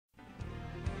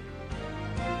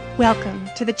Welcome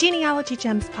to the Genealogy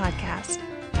Gems podcast,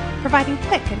 providing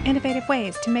quick and innovative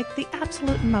ways to make the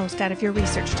absolute most out of your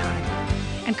research time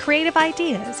and creative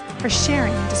ideas for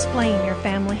sharing and displaying your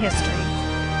family history.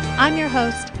 I'm your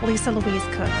host, Lisa Louise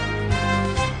Cook.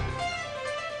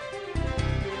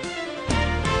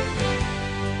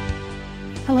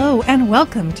 Hello and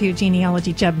welcome to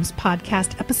Genealogy Gems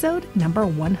podcast episode number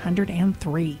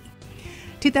 103.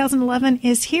 2011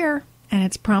 is here, and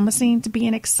it's promising to be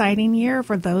an exciting year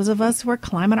for those of us who are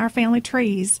climbing our family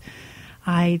trees.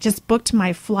 I just booked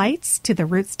my flights to the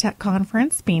Roots Tech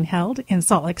Conference being held in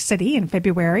Salt Lake City in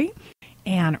February.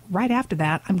 And right after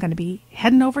that, I'm going to be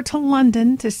heading over to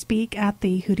London to speak at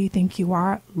the Who Do You Think You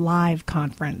Are live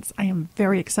conference. I am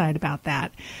very excited about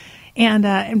that. And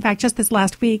in fact, just this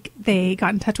last week, they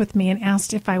got in touch with me and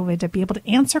asked if I would be able to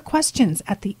answer questions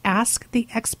at the Ask the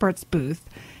Experts booth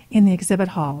in the exhibit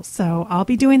hall. So I'll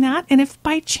be doing that. And if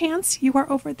by chance you are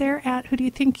over there at Who Do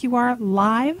You Think You Are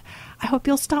live, I hope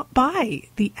you'll stop by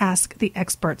the Ask the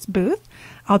Experts booth.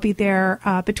 I'll be there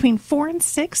between 4 and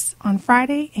 6 on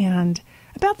Friday and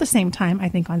about the same time, I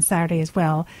think, on Saturday as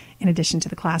well, in addition to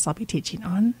the class I'll be teaching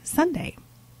on Sunday.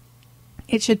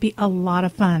 It should be a lot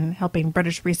of fun helping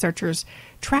British researchers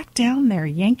track down their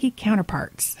Yankee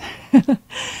counterparts.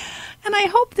 And I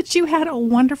hope that you had a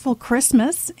wonderful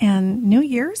Christmas and New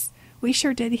Year's. We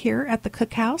sure did here at the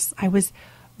Cookhouse. I was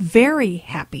very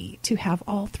happy to have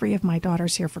all three of my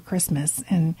daughters here for Christmas,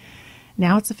 and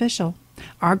now it's official.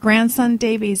 Our grandson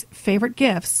Davy's favorite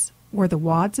gifts were the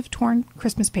wads of torn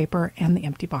Christmas paper and the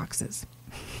empty boxes.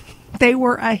 They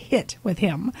were a hit with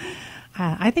him.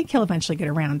 I think he'll eventually get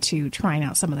around to trying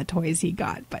out some of the toys he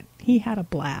got, but he had a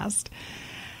blast.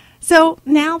 So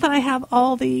now that I have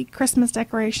all the Christmas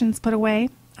decorations put away,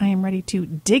 I am ready to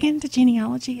dig into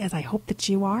genealogy, as I hope that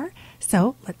you are.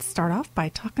 So let's start off by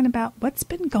talking about what's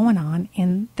been going on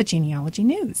in the genealogy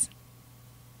news.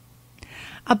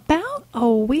 About a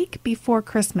week before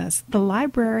Christmas, the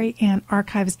Library and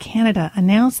Archives Canada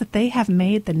announced that they have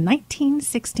made the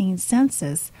 1916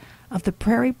 census of the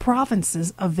Prairie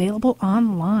provinces available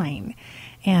online.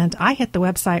 And I hit the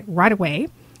website right away,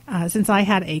 since I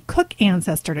had a Cook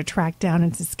ancestor to track down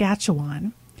in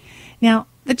Saskatchewan. Now,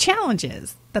 the challenge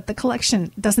is that the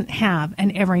collection doesn't have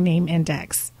an every name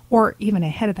index or even a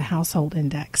head of the household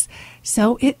index,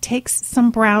 so it takes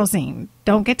some browsing.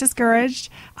 Don't get discouraged.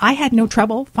 I had no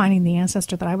trouble finding the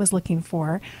ancestor that I was looking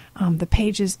for. The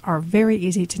pages are very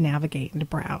easy to navigate and to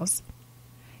browse.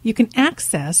 You can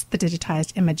access the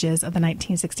digitized images of the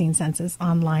 1916 census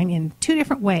online in two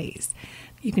different ways.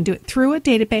 You can do it through a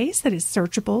database that is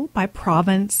searchable by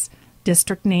province,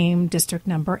 district name, district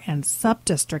number, and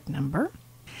sub-district number.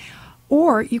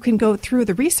 Or you can go through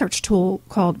the research tool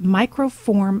called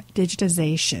microform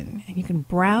digitization, and you can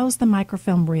browse the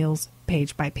microfilm reels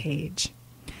page by page.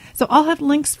 So I'll have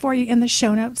links for you in the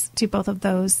show notes to both of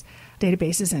those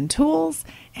databases and tools,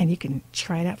 and you can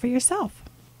try it out for yourself.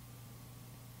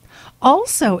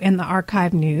 Also in the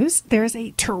archive news, there's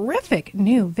a terrific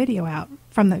new video out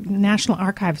from the National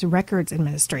Archives Records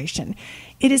Administration.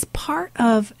 It is part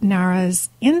of NARA's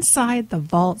Inside the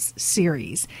Vaults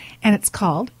series, and it's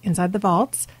called Inside the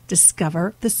Vaults,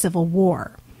 Discover the Civil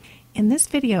War. In this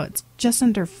video, it's just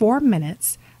under 4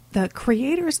 minutes. The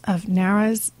creators of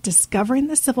NARA's Discovering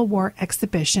the Civil War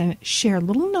exhibition share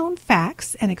little-known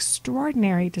facts and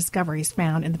extraordinary discoveries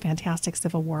found in the fantastic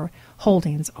Civil War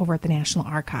holdings over at the National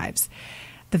Archives.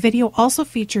 The video also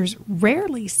features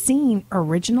rarely seen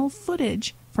original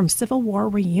footage from Civil War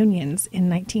reunions in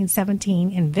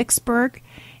 1917 in Vicksburg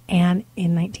and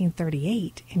in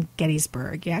 1938 in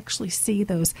Gettysburg. You actually see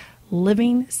those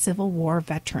living Civil War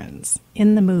veterans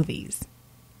in the movies.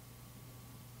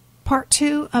 Part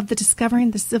 2 of the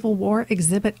Discovering the Civil War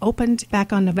exhibit opened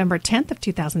back on November 10th of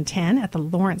 2010 at the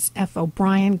Lawrence F.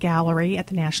 O'Brien Gallery at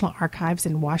the National Archives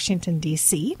in Washington,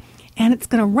 D.C., and it's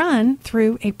going to run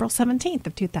through April 17th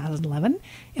of 2011.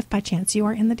 If by chance you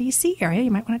are in the D.C. area,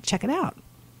 you might want to check it out.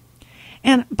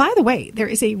 And by the way, there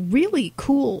is a really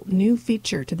cool new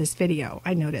feature to this video,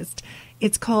 I noticed.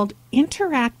 It's called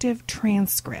Interactive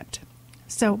Transcript.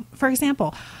 So, for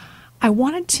example, I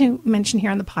wanted to mention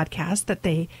here on the podcast that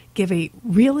they give a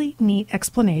really neat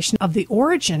explanation of the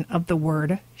origin of the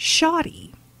word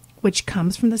shoddy, which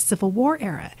comes from the Civil War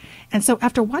era. And so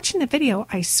after watching the video,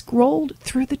 I scrolled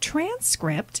through the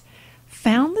transcript,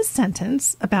 found the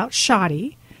sentence about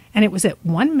shoddy, and it was at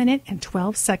 1 minute and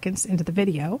 12 seconds into the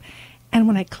video. And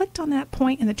when I clicked on that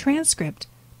point in the transcript,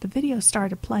 the video started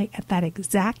to play at that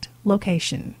exact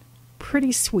location.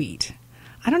 Pretty sweet.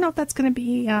 I don't know if that's going to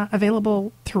be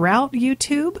available throughout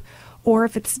YouTube or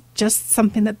if it's just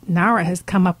something that NARA has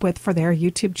come up with for their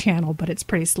YouTube channel, but it's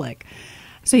pretty slick.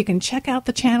 So you can check out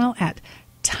the channel at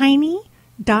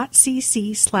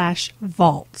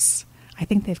tiny.cc/vaults. I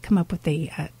think they've come up with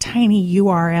a tiny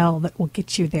URL that will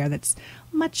get you there that's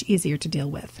much easier to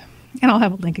deal with. And I'll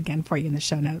have a link again for you in the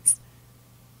show notes.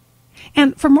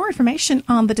 And for more information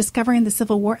on the Discovering the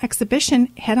Civil War exhibition,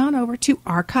 head on over to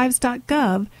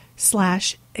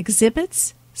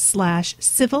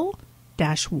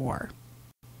archives.gov/exhibits/civil-war.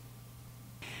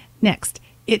 Next,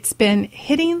 it's been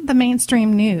hitting the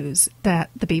mainstream news that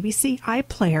the BBC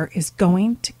iPlayer is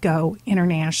going to go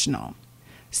international.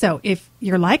 So if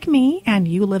you're like me and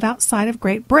you live outside of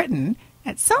Great Britain,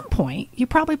 at some point you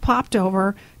probably popped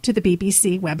over to the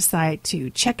BBC website to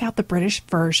check out the British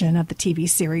version of the TV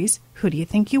series Who Do You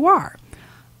Think You Are?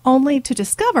 Only to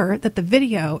discover that the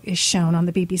video is shown on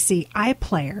the BBC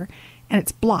iPlayer and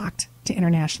it's blocked to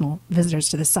international visitors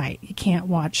to the site. You can't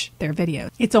watch their video.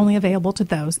 It's only available to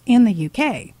those in the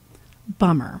UK.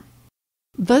 Bummer.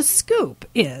 The scoop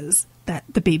is that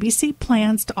the BBC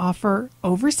plans to offer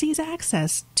overseas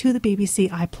access to the BBC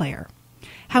iPlayer.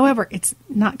 However, it's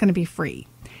not going to be free.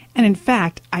 And in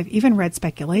fact, I've even read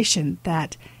speculation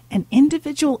that an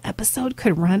individual episode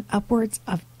could run upwards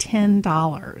of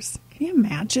 $10. Can you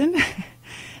imagine?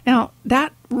 Now,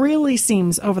 that really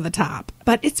seems over the top,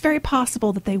 but it's very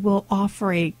possible that they will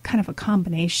offer a kind of a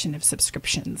combination of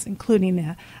subscriptions, including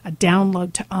a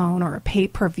download to own or a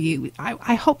pay-per-view.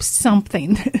 I hope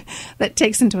something that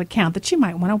takes into account that you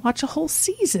might want to watch a whole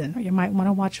season, or you might want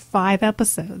to watch 5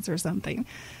 episodes or something.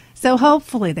 So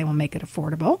hopefully they will make it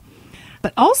affordable.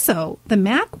 But also, the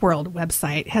Macworld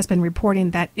website has been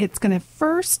reporting that it's going to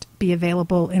first be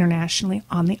available internationally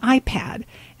on the iPad,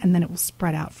 and then it will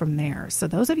spread out from there. So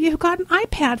those of you who got an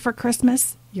iPad for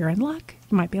Christmas, you're in luck.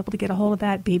 You might be able to get a hold of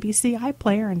that BBC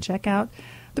iPlayer and check out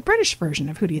the British version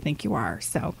of Who Do You Think You Are?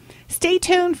 So stay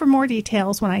tuned for more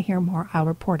details. When I hear more, I'll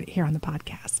report it here on the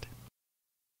podcast.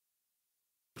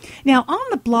 Now, on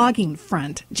the blogging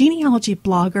front, genealogy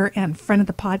blogger and friend of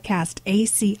the podcast,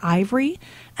 A.C. Ivory,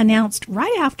 announced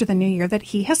right after the new year that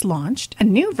he has launched a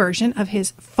new version of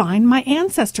his Find My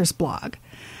Ancestors blog.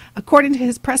 According to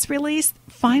his press release,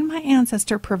 Find My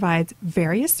Ancestor provides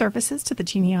various services to the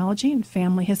genealogy and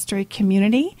family history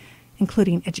community,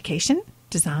 including education,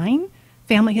 design,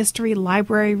 family history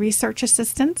library research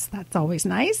assistance, that's always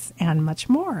nice, and much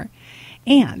more.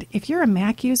 And if you're a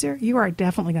Mac user, you are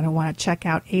definitely going to want to check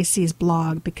out AC's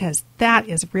blog, because that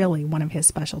is really one of his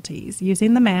specialties,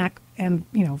 using the Mac and,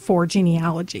 for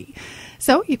genealogy.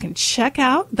 So you can check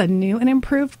out the new and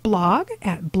improved blog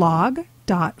at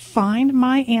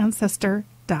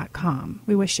blog.findmyancestor.com.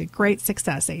 We wish you great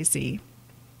success, AC.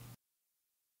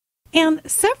 And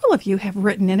several of you have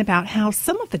written in about how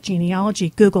some of the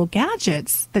genealogy Google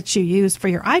gadgets that you use for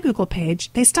your iGoogle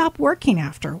page, they stop working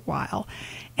after a while.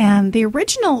 And the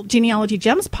original Genealogy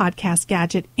Gems podcast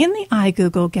gadget in the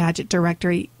iGoogle gadget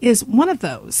directory is one of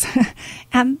those.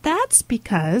 And that's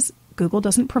because Google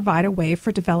doesn't provide a way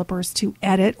for developers to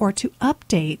edit or to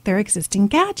update their existing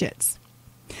gadgets.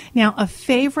 Now, a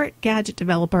favorite gadget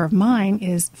developer of mine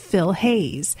is Phil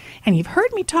Hayes, and you've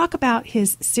heard me talk about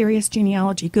his Serious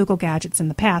Genealogy Google gadgets in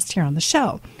the past here on the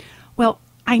show. Well,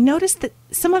 I noticed that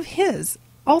some of his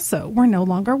also were no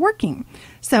longer working.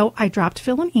 So I dropped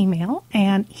Phil an email,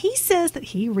 and he says that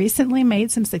he recently made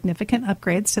some significant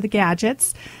upgrades to the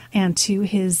gadgets and to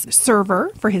his server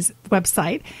for his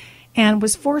website, and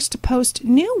was forced to post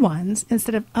new ones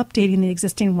instead of updating the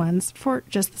existing ones for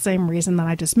just the same reason that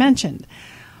I just mentioned.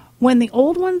 When the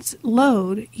old ones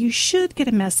load, you should get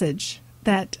a message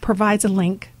that provides a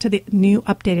link to the new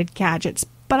updated gadgets,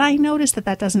 but I noticed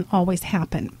that doesn't always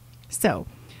happen. So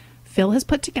Phil has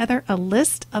put together a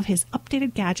list of his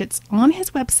updated gadgets on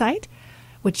his website,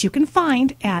 which you can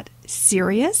find at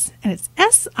Sirius, and it's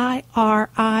SIRIUS,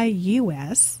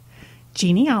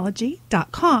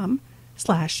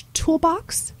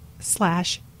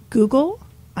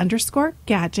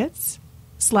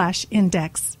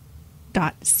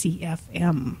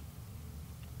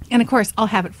 And of course, I'll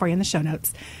have it for you in the show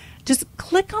notes. Just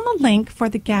click on the link for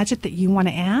the gadget that you want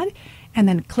to add, and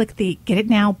then click the Get It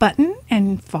Now button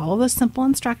and follow the simple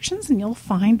instructions, and you'll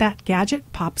find that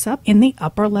gadget pops up in the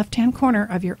upper left-hand corner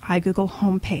of your iGoogle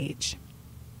homepage.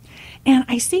 And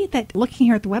I see that looking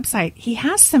here at the website, he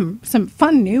has some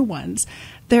fun new ones.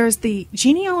 There's the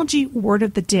Genealogy Word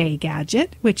of the Day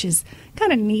gadget, which is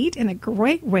kind of neat and a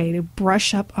great way to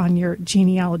brush up on your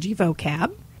genealogy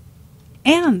vocab.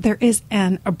 And there is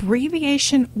an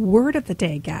Abbreviation Word of the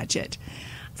Day gadget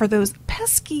for those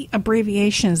pesky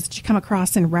abbreviations that you come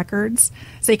across in records.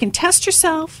 So you can test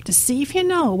yourself to see if you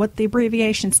know what the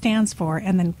abbreviation stands for,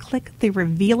 and then click the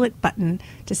Reveal It button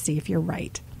to see if you're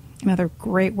right. Another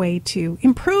great way to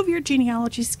improve your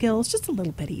genealogy skills just a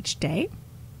little bit each day.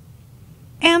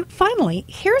 And finally,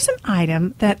 here's an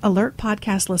item that Alert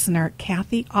Podcast listener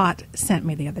Kathy Ott sent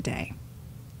me the other day.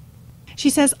 She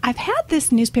says, I've had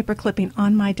this newspaper clipping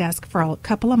on my desk for a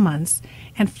couple of months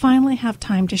and finally have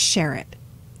time to share it.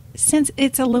 Since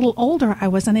it's a little older, I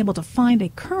was unable to find a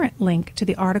current link to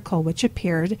the article which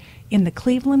appeared in the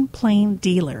Cleveland Plain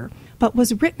Dealer, but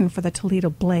was written for the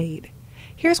Toledo Blade.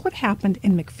 Here's what happened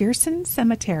in McPherson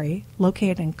Cemetery,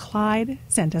 located in Clyde,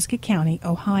 Sandusky County,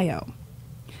 Ohio.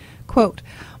 Quote,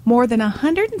 more than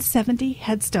 170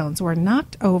 headstones were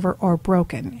knocked over or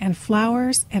broken, and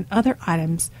flowers and other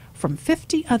items from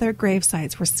 50 other grave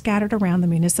sites were scattered around the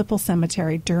municipal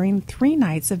cemetery during 3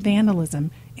 nights of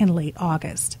vandalism in late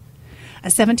August. A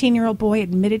 17-year-old boy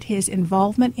admitted his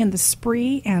involvement in the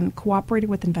spree and cooperated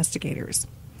with investigators.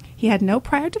 He had no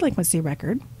prior delinquency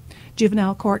record.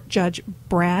 Juvenile Court Judge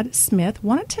Brad Smith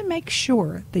wanted to make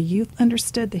sure the youth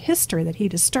understood the history that he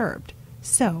disturbed.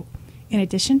 So, in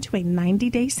addition to a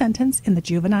 90-day sentence in the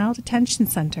Juvenile Detention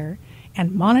Center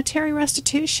and monetary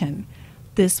restitution,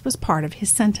 this was part of his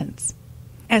sentence.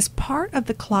 As part of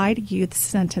the Clyde youth's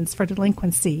sentence for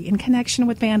delinquency in connection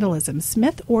with vandalism,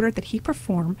 Smith ordered that he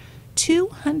perform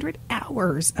 200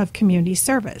 hours of community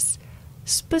service,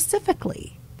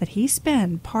 specifically that he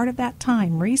spend part of that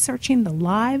time researching the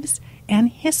lives and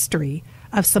history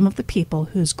of some of the people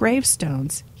whose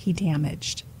gravestones he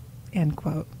damaged. End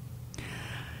quote.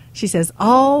 She says,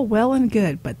 all well and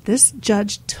good, but this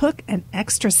judge took an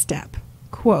extra step.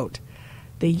 Quote,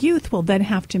 the youth will then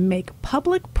have to make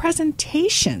public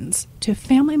presentations to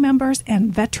family members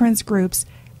and veterans groups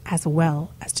as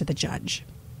well as to the judge.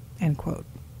 End quote.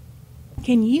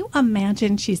 Can you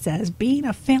imagine, she says, being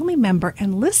a family member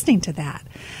and listening to that?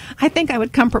 I think I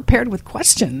would come prepared with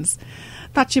questions.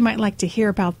 Thought you might like to hear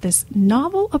about this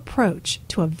novel approach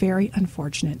to a very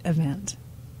unfortunate event.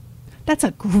 That's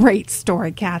a great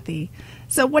story, Kathy.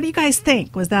 So what do you guys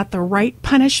think? Was that the right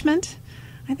punishment?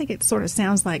 I think it sort of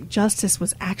sounds like justice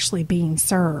was actually being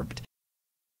served.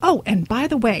 Oh, and by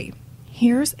the way,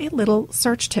 here's a little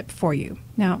search tip for you.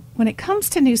 Now, when it comes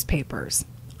to newspapers,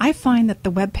 I find that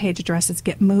the web page addresses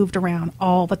get moved around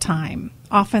all the time.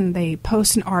 Often they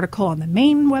post an article on the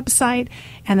main website,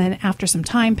 and then after some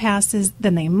time passes,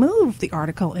 then they move the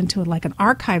article into like an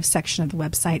archive section of the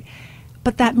website.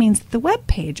 But that means that the web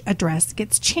page address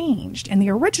gets changed, and the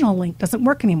original link doesn't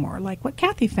work anymore, like what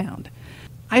Kathy found.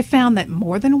 I found that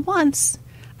more than once,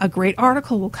 a great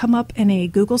article will come up in a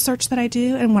Google search that I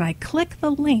do, and when I click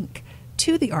the link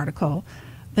to the article,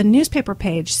 the newspaper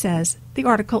page says the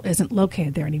article isn't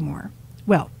located there anymore.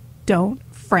 Well, don't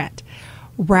fret.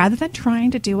 Rather than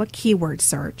trying to do a keyword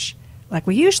search, like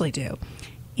we usually do,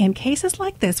 in cases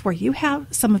like this where you have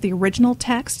some of the original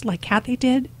text, like Kathy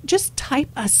did, just type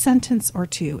a sentence or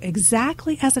two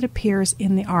exactly as it appears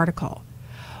in the article,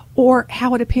 or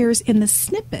how it appears in the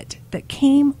snippet that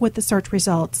came with the search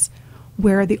results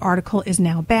where the article is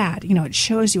now bad. You know, it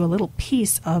shows you a little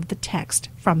piece of the text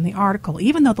from the article,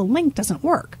 even though the link doesn't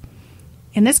work.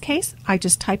 In this case, I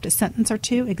just typed a sentence or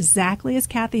two exactly as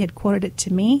Kathy had quoted it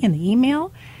to me in the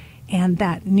email, and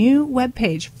that new web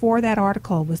page for that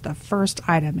article was the first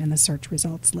item in the search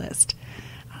results list.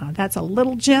 That's a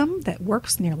little gem that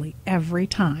works nearly every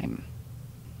time.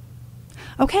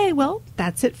 Okay, well,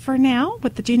 that's it for now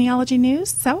with the genealogy news,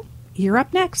 so you're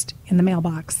up next in the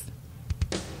mailbox.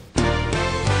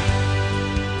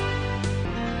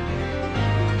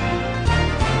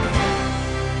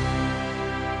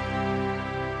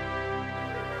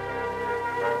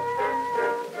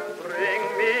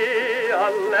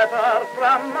 Letter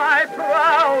from my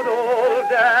proud old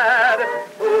dad,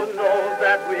 who knows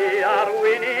that we are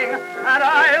winning, and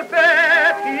I'll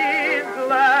bet he's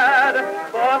glad.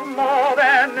 But more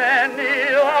than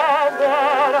any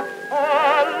other,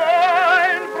 a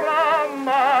line from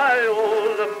my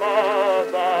old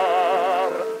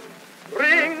mother.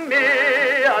 Bring me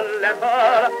a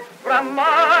letter from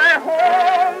my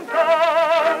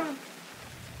hometown.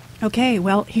 Okay,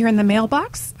 well, here in the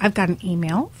mailbox, I've got an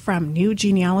email from new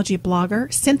genealogy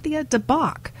blogger Cynthia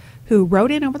DeBach, who wrote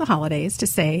in over the holidays to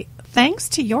say, thanks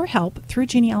to your help through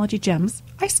Genealogy Gems,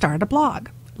 I started a blog.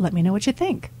 Let me know what you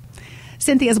think.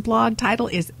 Cynthia's blog title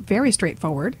is very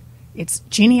straightforward. It's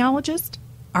Genealogist,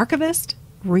 Archivist,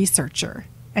 Researcher,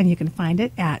 and you can find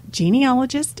it at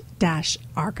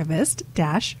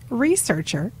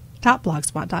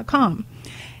genealogist-archivist-researcher.blogspot.com.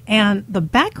 And the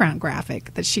background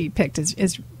graphic that she picked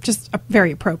is just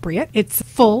very appropriate. It's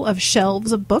full of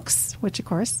shelves of books, which, of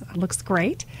course, looks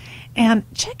great. And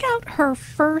check out her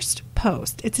first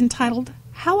post. It's entitled,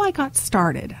 How I Got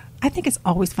Started. I think it's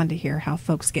always fun to hear how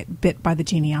folks get bit by the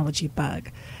genealogy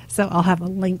bug. So I'll have a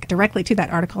link directly to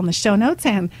that article in the show notes.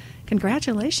 And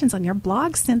congratulations on your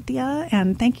blog, Cynthia,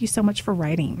 and thank you so much for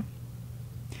writing.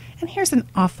 And here's an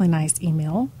awfully nice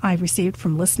email I received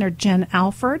from listener Jen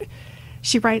Alford.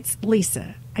 She writes,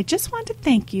 Lisa, I just want to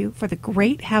thank you for the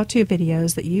great how-to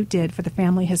videos that you did for the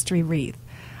family history wreath.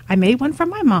 I made one for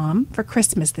my mom for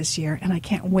Christmas this year, and I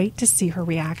can't wait to see her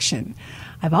reaction.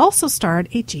 I've also started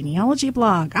a genealogy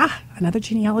blog. Another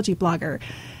genealogy blogger.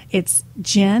 It's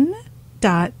jen.gen.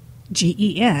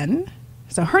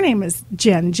 So her name is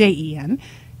Jen, Jen,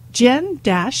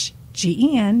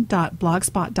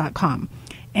 jen-gen.blogspot.com,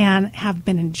 and have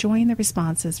been enjoying the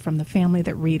responses from the family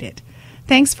that read it.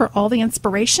 Thanks for all the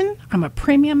inspiration. I'm a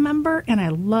premium member, and I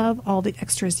love all the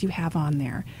extras you have on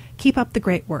there. Keep up the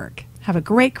great work. Have a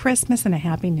great Christmas and a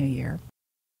Happy New Year.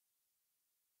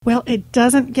 Well, it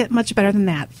doesn't get much better than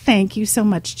that. Thank you so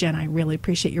much, Jen. I really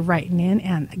appreciate you writing in.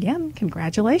 And again,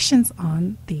 congratulations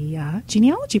on the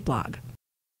genealogy blog.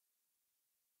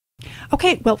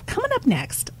 Okay, well, coming up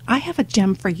next, I have a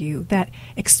gem for you that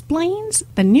explains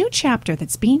the new chapter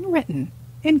that's being written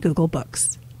in Google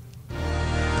Books.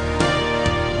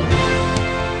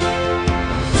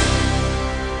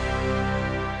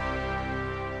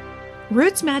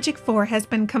 Roots Magic 4 has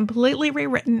been completely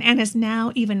rewritten and is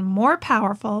now even more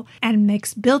powerful and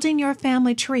makes building your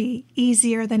family tree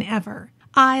easier than ever.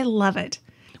 I love it.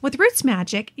 With Roots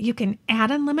Magic, you can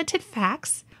add unlimited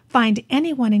facts, find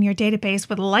anyone in your database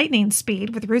with lightning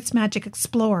speed with Roots Magic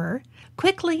Explorer,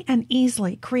 quickly and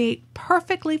easily create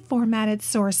perfectly formatted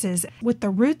sources with the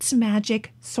Roots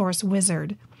Magic Source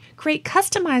Wizard, create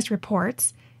customized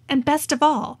reports, and best of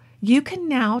all, you can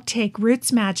now take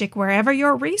Roots Magic wherever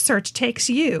your research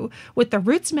takes you with the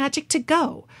Roots Magic to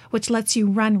Go, which lets you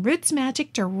run Roots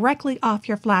Magic directly off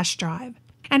your flash drive.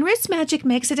 And Roots Magic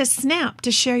makes it a snap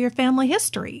to share your family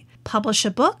history, publish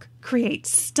a book, create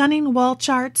stunning wall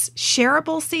charts,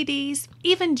 shareable CDs,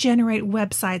 even generate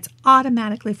websites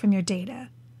automatically from your data.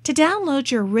 To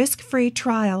download your risk-free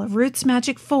trial of Roots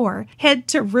Magic 4, head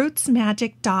to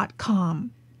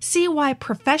rootsmagic.com. See why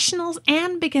professionals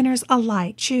and beginners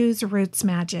alike choose Roots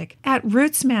Magic at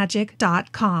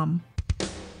rootsmagic.com.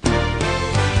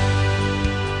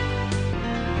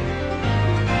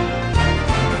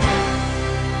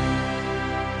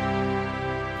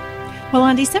 Well,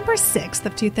 on December 6th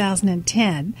of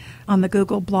 2010, on the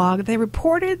Google blog, they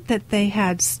reported that they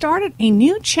had started a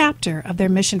new chapter of their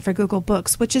mission for Google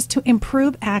Books, which is to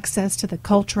improve access to the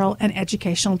cultural and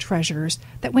educational treasures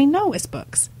that we know as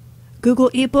books.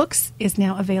 Google eBooks is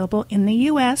now available in the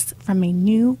U.S. from a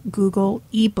new Google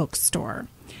eBook store.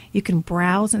 You can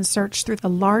browse and search through the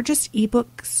largest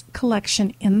ebooks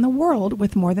collection in the world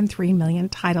with more than 3 million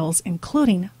titles,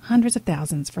 including hundreds of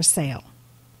thousands for sale.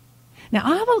 Now,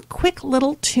 I have a quick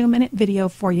little 2-minute video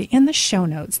for you in the show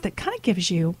notes that kind of gives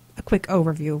you a quick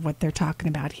overview of what they're talking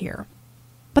about here.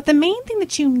 But the main thing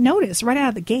that you notice right out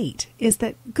of the gate is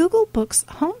that Google Books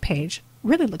homepage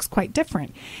really looks quite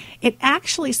different. It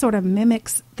actually sort of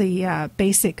mimics the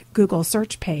basic Google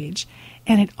search page,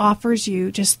 and it offers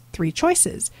you just 3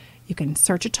 choices. You can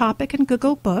search a topic in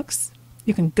Google Books,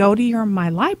 you can go to your My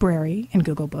Library in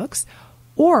Google Books,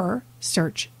 or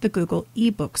search the Google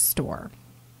eBook store.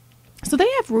 So they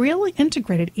have really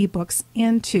integrated ebooks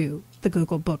into the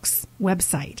Google Books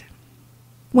website.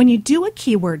 When you do a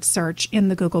keyword search in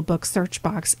the Google Books search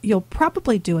box, you'll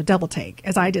probably do a double take,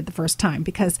 as I did the first time,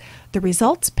 because the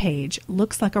results page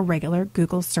looks like a regular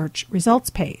Google search results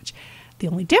page. The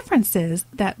only difference is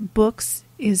that books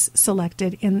is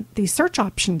selected in the search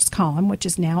options column, which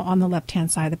is now on the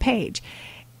left-hand side of the page.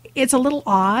 It's a little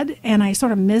odd, and I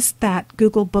sort of missed that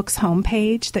Google Books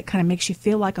homepage that kind of makes you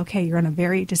feel like, okay, you're on a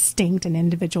very distinct and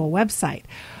individual website.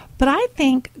 But I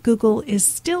think Google is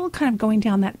still kind of going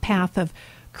down that path of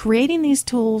creating these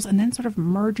tools and then sort of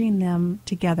merging them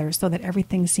together so that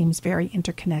everything seems very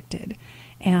interconnected.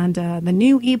 And the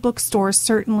new ebook store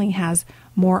certainly has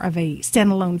more of a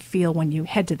standalone feel when you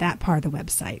head to that part of the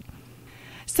website.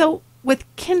 So with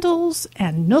Kindles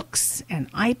and Nooks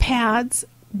and iPads,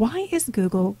 why is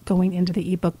Google going into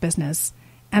the ebook business,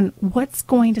 and what's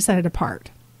going to set it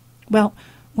apart? Well,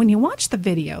 when you watch the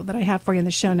video that I have for you in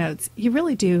the show notes, you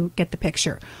really do get the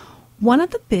picture. One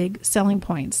of the big selling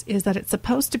points is that it's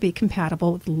supposed to be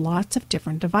compatible with lots of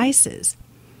different devices.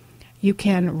 You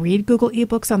can read Google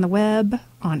eBooks on the web,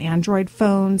 on Android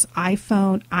phones,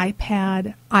 iPhone,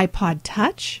 iPad, iPod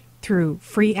Touch, through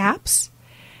free apps,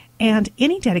 and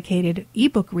any dedicated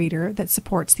ebook reader that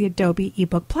supports the Adobe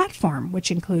ebook platform, which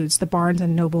includes the Barnes &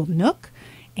 Noble Nook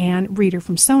and Reader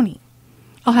from Sony.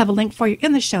 I'll have a link for you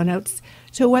in the show notes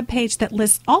to a webpage that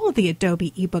lists all of the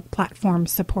Adobe ebook platform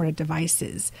supported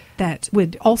devices that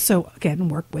would also, again,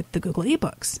 work with the Google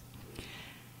eBooks.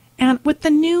 And with the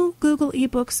new Google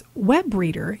eBooks web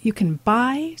reader, you can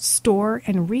buy, store,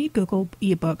 and read Google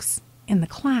eBooks in the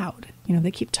cloud. You know,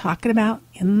 they keep talking about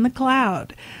in the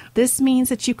cloud. This means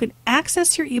that you can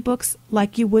access your ebooks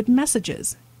like you would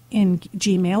messages in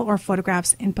Gmail or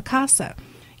photographs in Picasa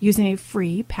using a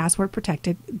free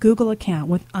password-protected Google account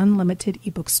with unlimited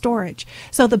ebook storage.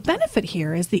 So the benefit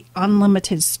here is the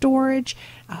unlimited storage.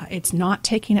 It's not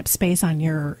taking up space on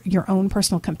your own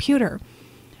personal computer.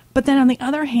 But then on the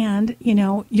other hand, you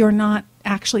know, you're not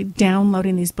actually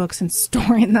downloading these books and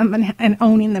storing them and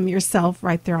owning them yourself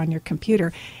right there on your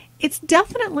computer. It's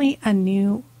definitely a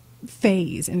new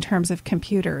phase in terms of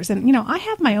computers. And, you know, I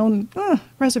have my own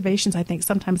reservations, I think,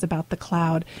 sometimes about the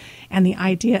cloud and the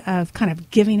idea of kind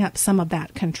of giving up some of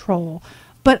that control.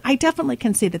 But I definitely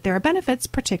can see that there are benefits,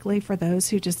 particularly for those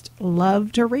who just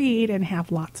love to read and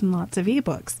have lots and lots of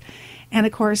ebooks. And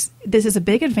of course, this is a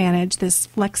big advantage, this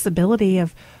flexibility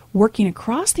of working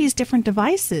across these different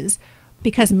devices,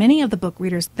 because many of the book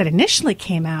readers that initially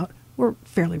came out were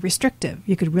fairly restrictive.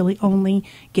 You could really only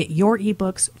get your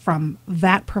ebooks from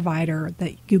that provider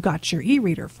that you got your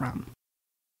e-reader from.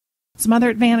 Some other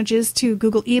advantages to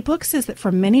Google eBooks is that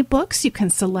for many books, you can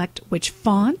select which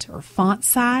font or font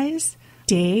size,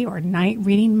 day or night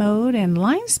reading mode, and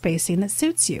line spacing that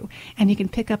suits you. And you can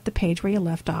pick up the page where you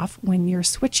left off when you're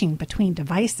switching between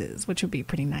devices, which would be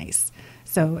pretty nice.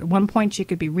 So at one point you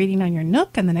could be reading on your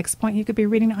Nook, and the next point you could be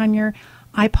reading on your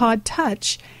iPod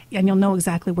Touch, and you'll know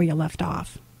exactly where you left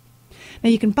off. Now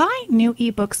you can buy new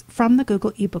ebooks from the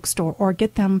Google eBook Store or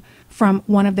get them from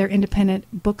one of their independent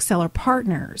bookseller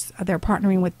partners. They're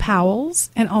partnering with Powell's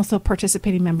and also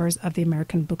participating members of the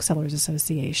American Booksellers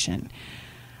Association.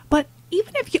 But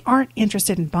even if you aren't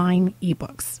interested in buying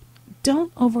ebooks,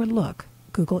 don't overlook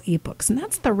Google eBooks. And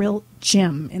that's the real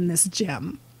gem in this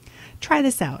gem. Try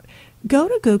this out. Go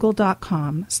to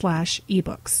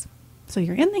google.com/ebooks. So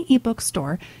you're in the ebook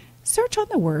store, search on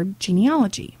the word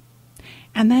genealogy.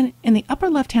 And then in the upper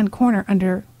left-hand corner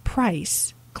under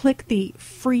price, click the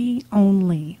free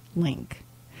only link.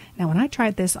 Now, when I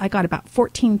tried this, I got about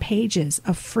 14 pages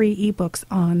of free ebooks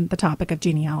on the topic of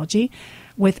genealogy,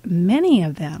 with many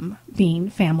of them being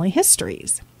family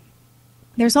histories.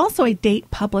 There's also a date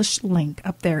published link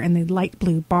up there in the light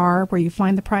blue bar where you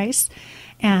find the price,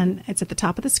 and it's at the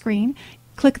top of the screen.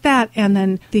 Click that, and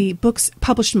then the books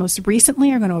published most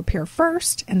recently are going to appear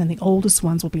first, and then the oldest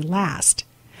ones will be last.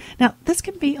 Now, this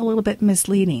can be a little bit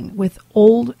misleading with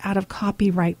old,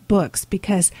 out-of-copyright books,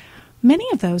 because many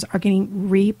of those are getting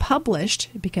republished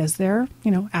because they're,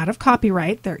 out of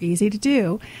copyright. They're easy to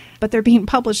do, but they're being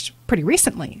published pretty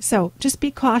recently. So just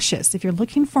be cautious. If you're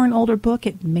looking for an older book,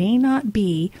 it may not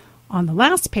be on the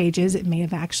last pages. It may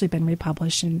have actually been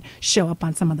republished and show up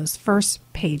on some of those first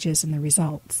pages in the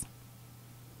results.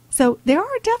 So there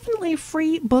are definitely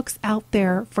free books out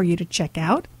there for you to check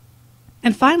out.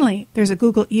 And finally, there's a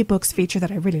Google eBooks feature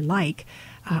that I really like.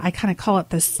 I kind of call it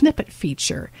the snippet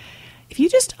feature. If you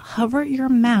just hover your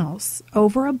mouse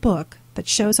over a book that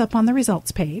shows up on the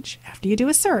results page after you do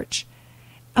a search,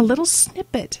 a little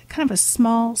snippet, kind of a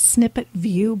small snippet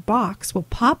view box will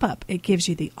pop up. It gives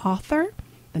you the author,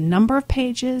 the number of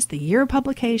pages, the year of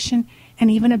publication,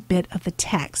 and even a bit of the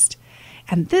text.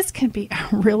 And this can be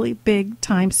a really big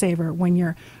time saver when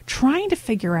you're trying to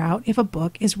figure out if a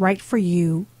book is right for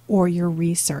you or your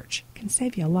research. It can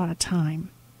save you a lot of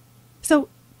time. So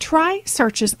try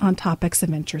searches on topics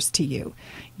of interest to you.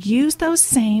 Use those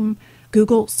same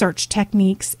Google search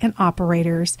techniques and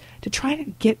operators to try to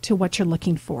get to what you're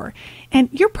looking for. And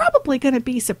you're probably going to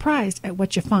be surprised at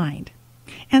what you find.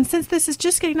 And since this is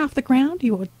just getting off the ground,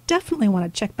 you will definitely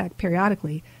want to check back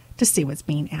periodically to see what's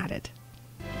being added.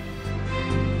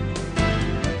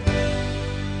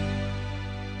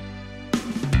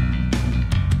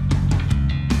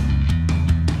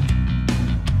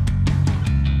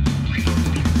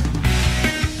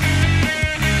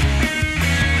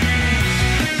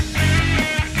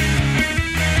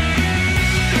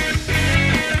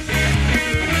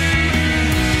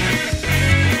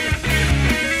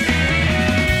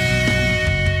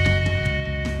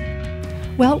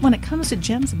 Well, when it comes to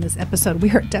gems in this episode,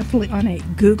 we are definitely on a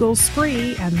Google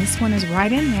spree, and this one is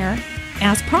right in there.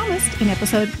 As promised, in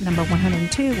episode number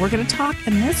 102, we're going to talk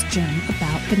in this gem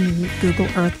about the new Google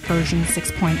Earth version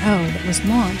 6.0 that was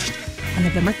launched on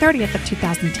November 30th of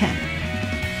 2010.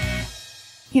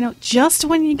 Just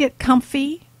when you get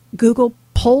comfy, Google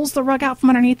pulls the rug out from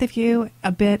underneath of you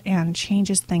a bit and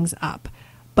changes things up.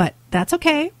 But that's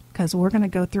okay, because because we're going to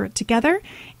go through it together,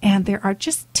 and there are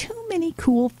just too many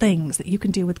cool things that you can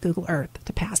do with Google Earth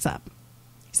to pass up.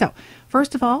 So,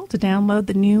 first of all, to download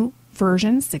the new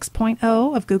version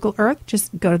 6.0 of Google Earth,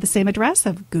 just go to the same address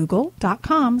of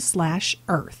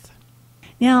google.com/earth.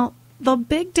 Now, the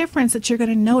big difference that you're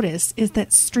going to notice is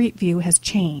that Street View has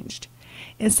changed.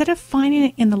 Instead of finding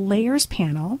it in the Layers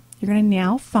panel, you're going to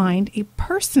now find a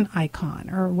person icon,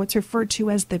 or what's referred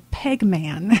to as the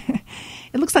pegman.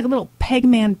 It looks like a little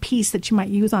pegman piece that you might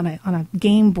use on a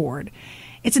game board.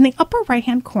 It's in the upper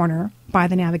right-hand corner by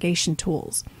the navigation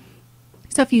tools.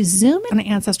 So if you zoom in on an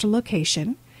ancestor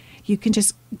location, you can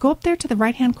just go up there to the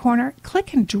right-hand corner,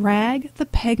 click and drag the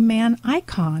pegman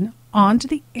icon onto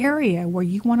the area where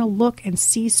you want to look and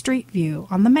see Street View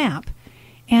on the map.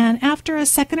 And after a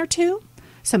second or two,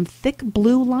 some thick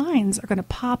blue lines are going to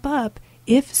pop up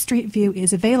if Street View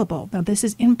is available. Now, this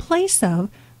is in place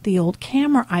of the old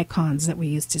camera icons that we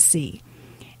used to see.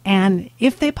 And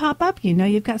if they pop up, you know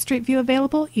you've got Street View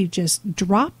available. You just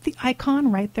drop the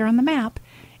icon right there on the map,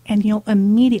 and you'll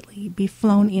immediately be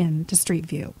flown in to Street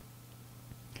View.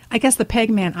 I guess the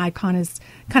pegman icon is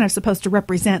kind of supposed to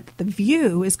represent that the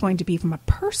view is going to be from a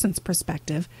person's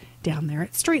perspective down there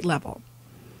at street level.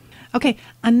 Okay,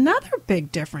 another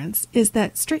big difference is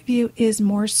that Street View is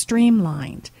more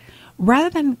streamlined. Rather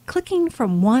than clicking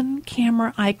from one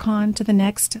camera icon to the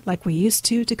next like we used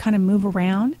to kind of move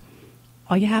around,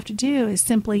 all you have to do is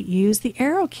simply use the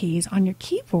arrow keys on your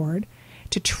keyboard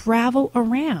to travel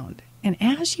around. And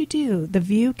as you do, the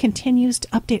view continues to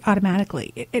update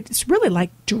automatically. It's really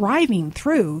like driving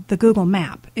through the Google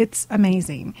map. It's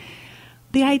amazing.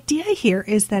 The idea here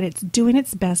is that it's doing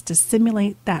its best to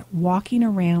simulate that walking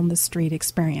around the street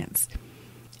experience.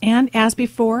 And as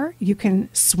before, you can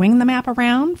swing the map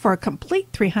around for a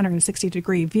complete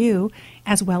 360-degree view,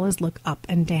 as well as look up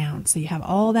and down. So you have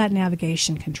all that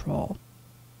navigation control.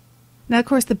 Now, of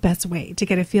course, the best way to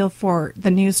get a feel for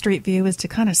the new Street View is to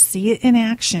kind of see it in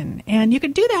action. And you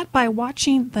can do that by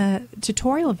watching the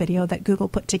tutorial video that Google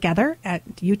put together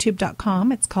at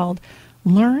youtube.com. It's called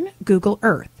Learn Google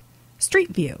Earth Street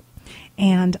View.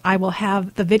 And I will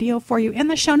have the video for you in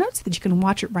the show notes so that you can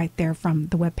watch it right there from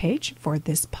the webpage for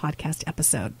this podcast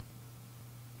episode.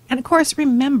 And of course,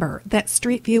 remember that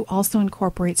Street View also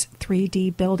incorporates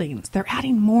 3D buildings. They're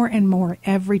adding more and more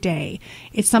every day.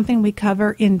 It's something we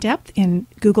cover in depth in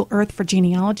Google Earth for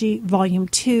Genealogy Volume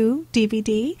 2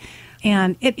 DVD.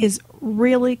 And it is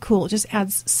really cool. It just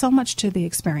adds so much to the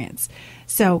experience.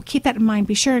 So keep that in mind.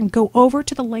 Be sure and go over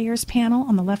to the Layers panel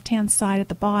on the left-hand side at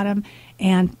the bottom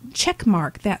and check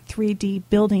mark that 3D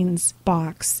buildings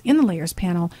box in the Layers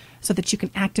panel so that you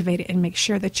can activate it and make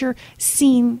sure that you're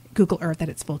seeing Google Earth at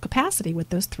its full capacity with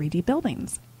those 3D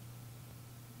buildings.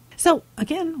 So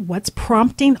again, what's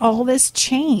prompting all this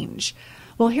change?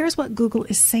 Well, here's what Google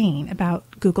is saying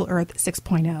about Google Earth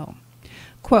 6.0.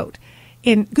 Quote,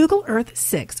 in Google Earth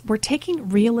 6, we're taking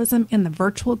realism in the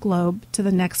virtual globe to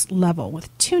the next level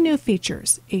with two new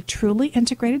features, a truly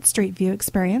integrated Street View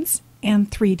experience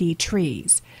and 3D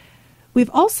trees.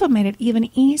 We've also made it even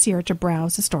easier to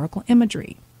browse historical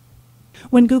imagery.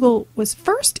 When Google was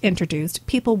first introduced,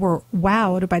 people were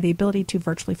wowed by the ability to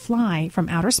virtually fly from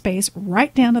outer space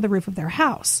right down to the roof of their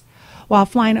house. While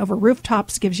flying over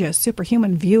rooftops gives you a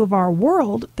superhuman view of our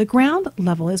world, the ground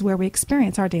level is where we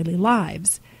experience our daily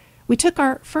lives. We took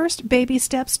our first baby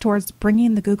steps towards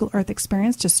bringing the Google Earth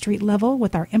experience to street level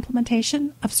with our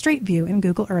implementation of Street View in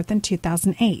Google Earth in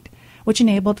 2008, which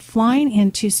enabled flying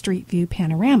into Street View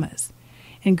panoramas.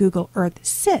 In Google Earth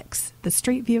 6, the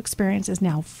Street View experience is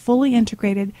now fully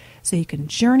integrated so you can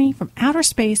journey from outer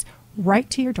space right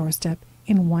to your doorstep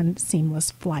in one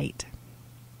seamless flight.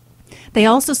 They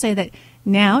also say that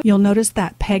now you'll notice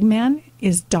that Pegman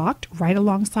is docked right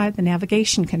alongside the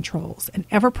navigation controls, an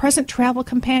ever-present travel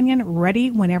companion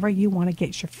ready whenever you want to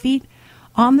get your feet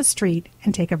on the street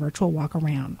and take a virtual walk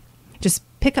around. Just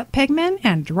pick up Pegman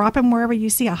and drop him wherever you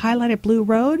see a highlighted blue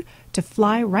road to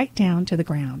fly right down to the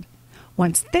ground.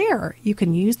 Once there, you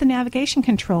can use the navigation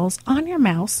controls on your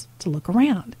mouse to look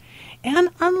around. And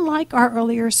unlike our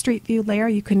earlier Street View layer,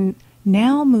 you can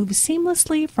now move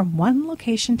seamlessly from one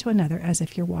location to another as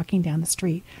if you're walking down the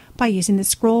street by using the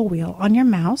scroll wheel on your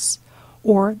mouse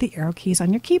or the arrow keys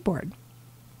on your keyboard.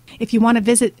 If you want to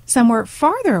visit somewhere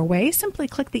farther away, simply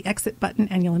click the exit button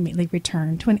and you'll immediately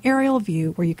return to an aerial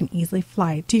view where you can easily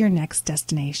fly to your next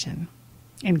destination.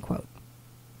 End quote.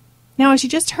 Now, as you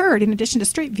just heard, in addition to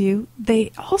Street View,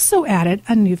 they also added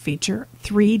a new feature,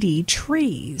 3D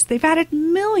trees. They've added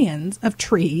millions of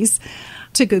trees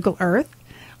to Google Earth.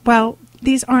 While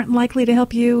these aren't likely to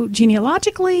help you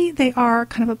genealogically, they are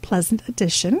kind of a pleasant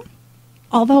addition.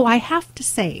 Although I have to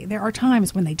say, there are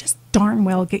times when they just darn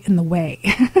well get in the way.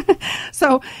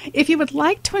 So if you would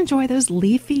like to enjoy those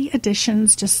leafy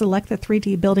additions, just select the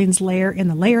 3D buildings layer in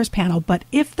the Layers panel. But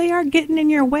if they are getting in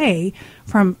your way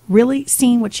from really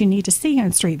seeing what you need to see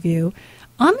on Street View,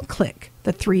 unclick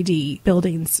the 3D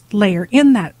buildings layer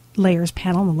in that Layers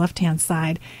panel on the left-hand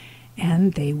side,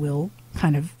 and they will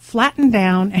kind of flatten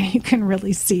down, and you can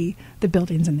really see the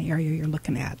buildings in the area you're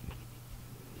looking at.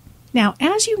 Now,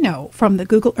 as you know from the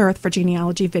Google Earth for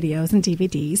genealogy videos and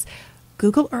DVDs,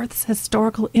 Google Earth's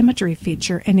historical imagery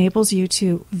feature enables you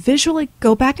to visually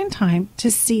go back in time to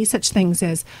see such things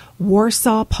as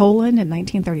Warsaw, Poland in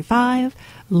 1935,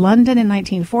 London in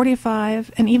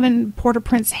 1945, and even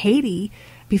Port-au-Prince, Haiti,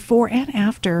 before and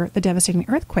after the devastating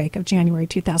earthquake of January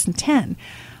 2010.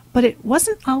 But it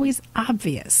wasn't always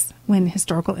obvious when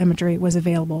historical imagery was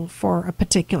available for a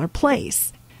particular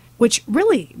place, which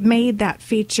really made that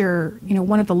feature,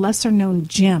 one of the lesser-known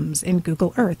gems in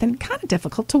Google Earth and kind of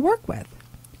difficult to work with.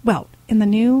 Well, in the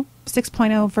new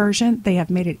 6.0 version, they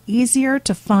have made it easier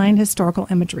to find historical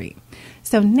imagery.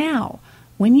 So now,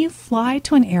 when you fly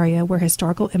to an area where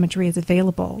historical imagery is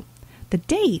available, the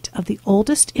date of the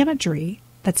oldest imagery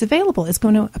that's available is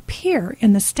going to appear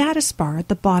in the status bar at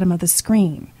the bottom of the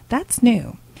screen. That's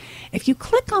new. If you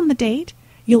click on the date,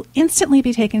 you'll instantly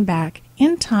be taken back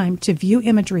in time to view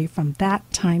imagery from that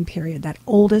time period, that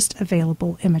oldest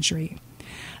available imagery.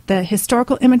 The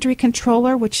historical imagery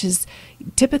controller, which is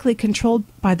typically controlled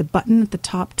by the button at the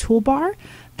top toolbar,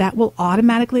 that will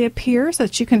automatically appear so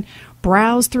that you can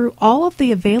browse through all of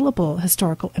the available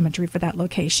historical imagery for that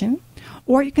location,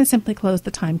 or you can simply close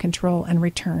the time control and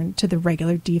return to the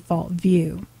regular default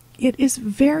view. It is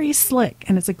very slick,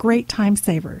 and it's a great time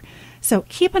saver. So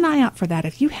keep an eye out for that.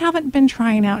 If you haven't been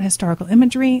trying out historical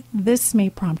imagery, this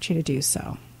may prompt you to do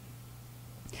so.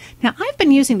 Now, I've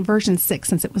been using version 6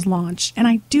 since it was launched, and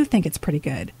I do think it's pretty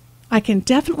good. I can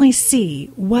definitely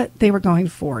see what they were going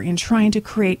for in trying to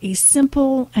create a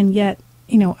simple and yet,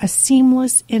 a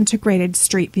seamless integrated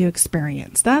Street View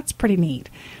experience. That's pretty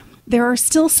neat. There are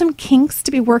still some kinks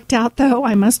to be worked out, though,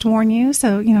 I must warn you.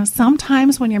 So,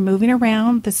 sometimes when you're moving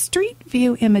around, the Street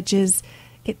View images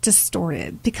get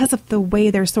distorted because of the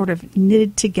way they're sort of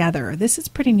knitted together. This is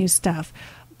pretty new stuff.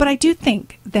 But I do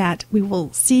think that we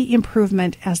will see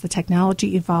improvement as the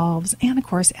technology evolves and, of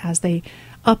course, as they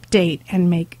update and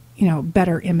make,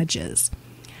 better images.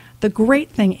 The great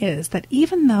thing is that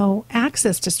even though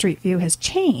access to Street View has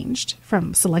changed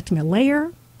from selecting a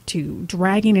layer to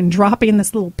dragging and dropping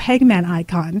this little pegman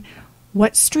icon,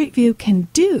 what Street View can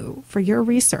do for your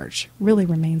research really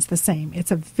remains the same.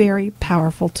 It's a very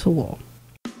powerful tool.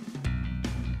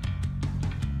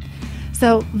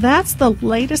 So that's the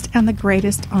latest and the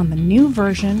greatest on the new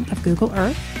version of Google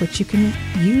Earth, which you can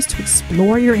use to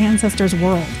explore your ancestors'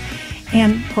 world.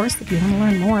 And, of course, if you want to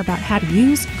learn more about how to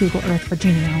use Google Earth for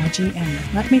genealogy,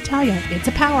 and let me tell you, it's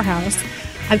a powerhouse,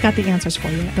 I've got the answers for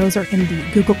you. Those are in the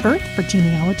Google Earth for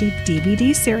Genealogy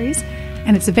DVD series,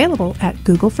 and it's available at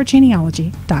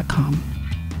googleforgenealogy.com.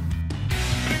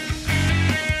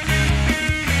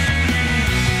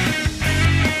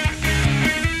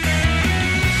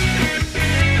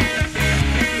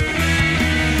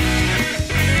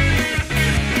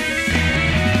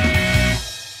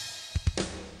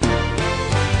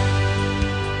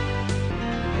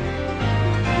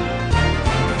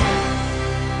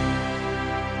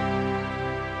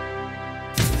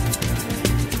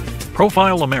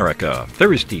 Profile America,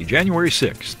 Thursday, January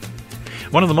 6th.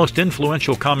 One of the most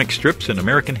influential comic strips in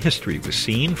American history was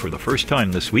seen for the first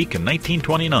time this week in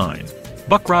 1929.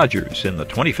 Buck Rogers in the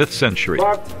 25th Century.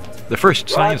 The first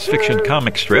science fiction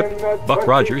comic strip, Buck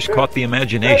Rogers caught the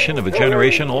imagination of a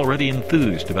generation already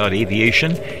enthused about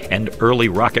aviation and early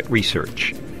rocket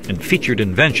research, and featured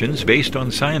inventions based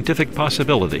on scientific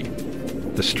possibility.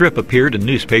 The strip appeared in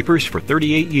newspapers for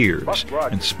 38 years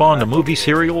and spawned a movie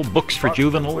serial, books for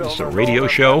juveniles, a radio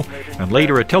show, and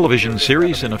later a television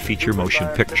series and a feature motion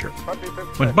picture.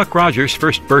 When Buck Rogers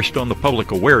first burst on the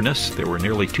public awareness, there were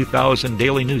nearly 2,000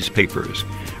 daily newspapers,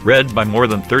 read by more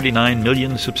than 39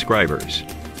 million subscribers.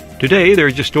 Today, there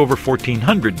are just over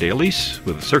 1,400 dailies,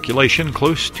 with a circulation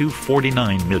close to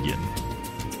 49 million.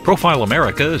 Profile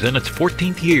America is in its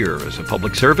 14th year as a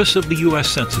public service of the U.S.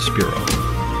 Census Bureau.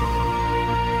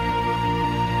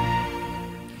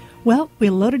 Well, we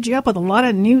loaded you up with a lot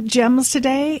of new gems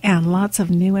today and lots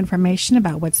of new information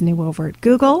about what's new over at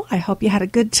Google. I hope you had a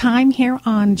good time here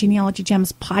on Genealogy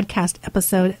Gems podcast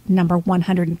episode number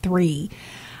 103.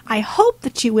 I hope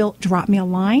that you will drop me a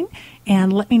line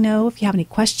and let me know if you have any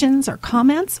questions or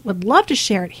comments. Would love to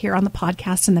share it here on the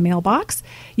podcast in the mailbox.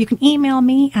 You can email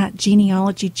me at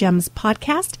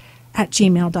genealogygemspodcast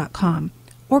genealogygems@gmail.com.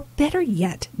 Or better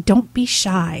yet, don't be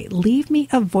shy. Leave me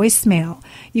a voicemail.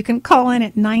 You can call in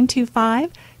at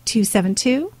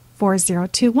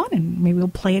 925-272-4021, and maybe we'll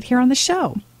play it here on the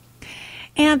show.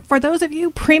 And for those of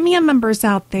you premium members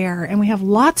out there, and we have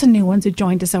lots of new ones who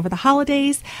joined us over the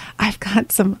holidays, I've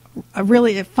got a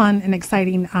really fun and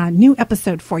exciting new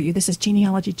episode for you. This is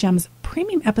Genealogy Gems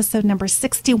premium episode number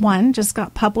 61, just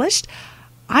got published.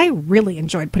 I really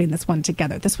enjoyed putting this one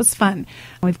together. This was fun.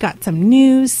 We've got some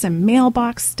news, some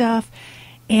mailbox stuff.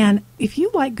 And if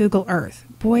you like Google Earth,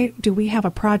 boy, do we have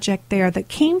a project there that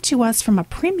came to us from a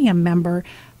premium member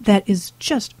that is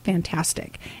just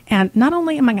fantastic. And not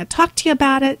only am I going to talk to you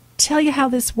about it, tell you how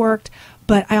this worked,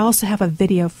 but I also have a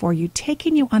video for you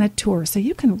taking you on a tour so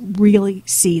you can really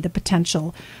see the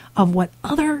potential of what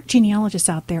other genealogists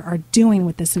out there are doing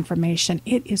with this information.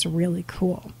 It is really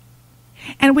cool.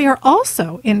 And we are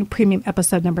also, in premium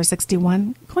episode number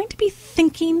 61, going to be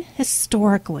thinking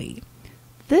historically.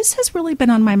 This has really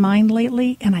been on my mind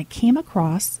lately, and I came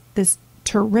across this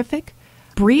terrific,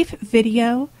 brief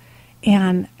video,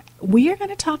 and we are going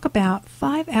to talk about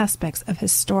 5 aspects of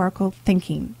historical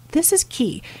thinking. This is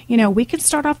key. You know, we can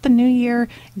start off the new year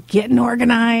getting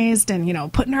organized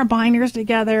and, putting our binders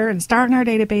together and starting our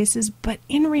databases, but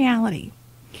in reality,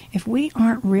 if we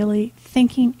aren't really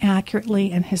thinking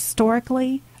accurately and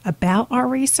historically about our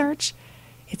research,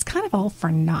 it's kind of all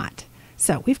for naught.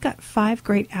 So we've got 5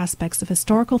 great aspects of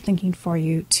historical thinking for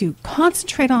you to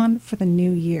concentrate on for the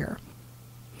new year.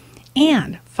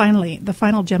 And finally, the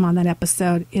final gem on that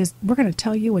episode is we're going to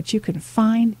tell you what you can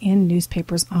find in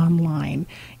newspapers online.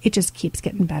 It just keeps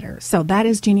getting better. So that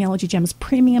is Genealogy Gems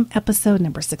Premium episode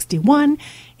number 61.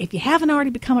 If you haven't already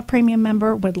become a premium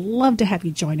member, would love to have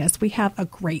you join us. We have a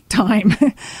great time,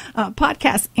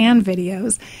 podcasts and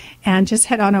videos. And just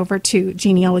head on over to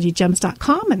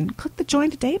genealogygems.com and click the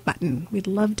Join Today button. We'd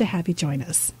love to have you join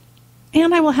us.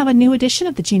 And I will have a new edition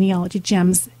of the Genealogy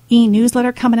Gems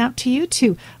e-newsletter coming out to you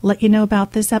to let you know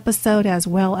about this episode as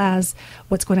well as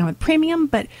what's going on with premium.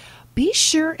 But be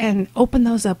sure and open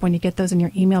those up when you get those in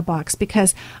your email box,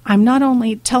 because I'm not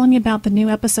only telling you about the new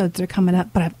episodes that are coming up,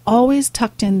 but I've always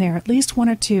tucked in there at least 1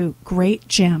 or 2 great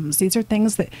gems. These are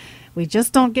things that we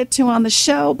just don't get to on the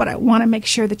show, but I want to make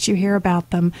sure that you hear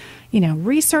about them.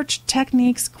 Research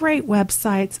techniques, great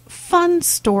websites, fun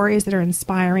stories that are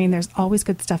inspiring. There's always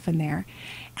good stuff in there.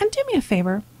 And do me a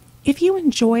favor, if you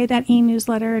enjoy that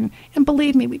e-newsletter, and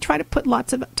believe me, we try to put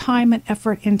lots of time and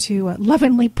effort into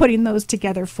lovingly putting those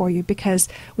together for you, because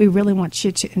we really want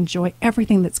you to enjoy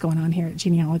everything that's going on here at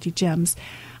Genealogy Gems.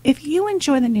 If you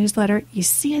enjoy the newsletter, you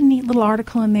see a neat little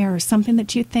article in there or something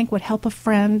that you think would help a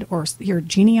friend or your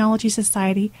genealogy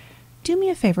society, do me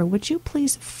a favor, would you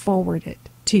please forward it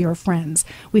to your friends?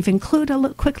 We've included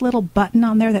a quick little button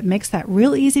on there that makes that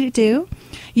real easy to do.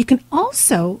 You can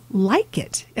also like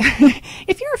it.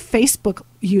 If you're a Facebook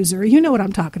user, you know what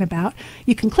I'm talking about.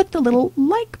 You can click the little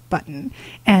like button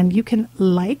and you can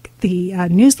like the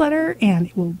newsletter, and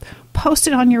it will post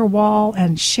it on your wall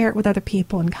and share it with other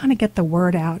people and kind of get the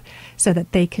word out so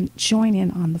that they can join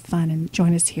in on the fun and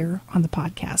join us here on the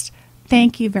podcast.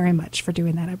 Thank you very much for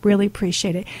doing that. I really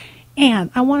appreciate it.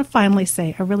 And I want to finally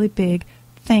say a really big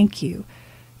thank you.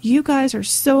 You guys are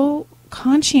so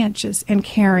conscientious and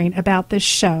caring about this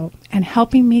show and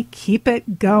helping me keep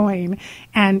it going.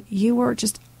 And you were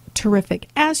just terrific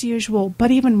as usual,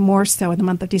 but even more so in the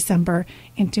month of December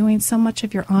in doing so much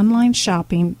of your online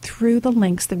shopping through the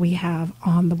links that we have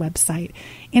on the website.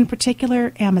 In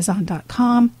particular,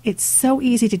 Amazon.com. It's so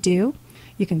easy to do.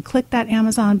 You can click that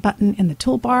Amazon button in the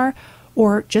toolbar,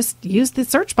 or just use the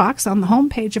search box on the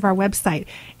homepage of our website.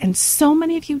 And so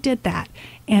many of you did that,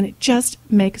 and it just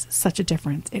makes such a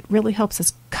difference. It really helps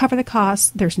us cover the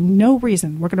costs. There's no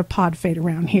reason we're going to pod fade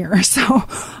around here. So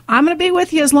I'm going to be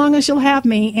with you as long as you'll have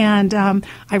me, and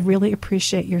I really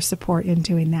appreciate your support in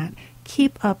doing that.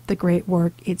 Keep up the great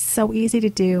work. It's so easy to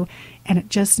do, and it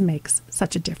just makes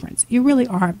such a difference. You really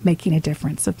are making a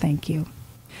difference, so thank you.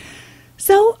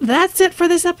 So that's it for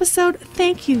this episode.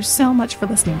 Thank you so much for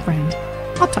listening, friend.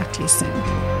 I'll talk to you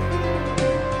soon.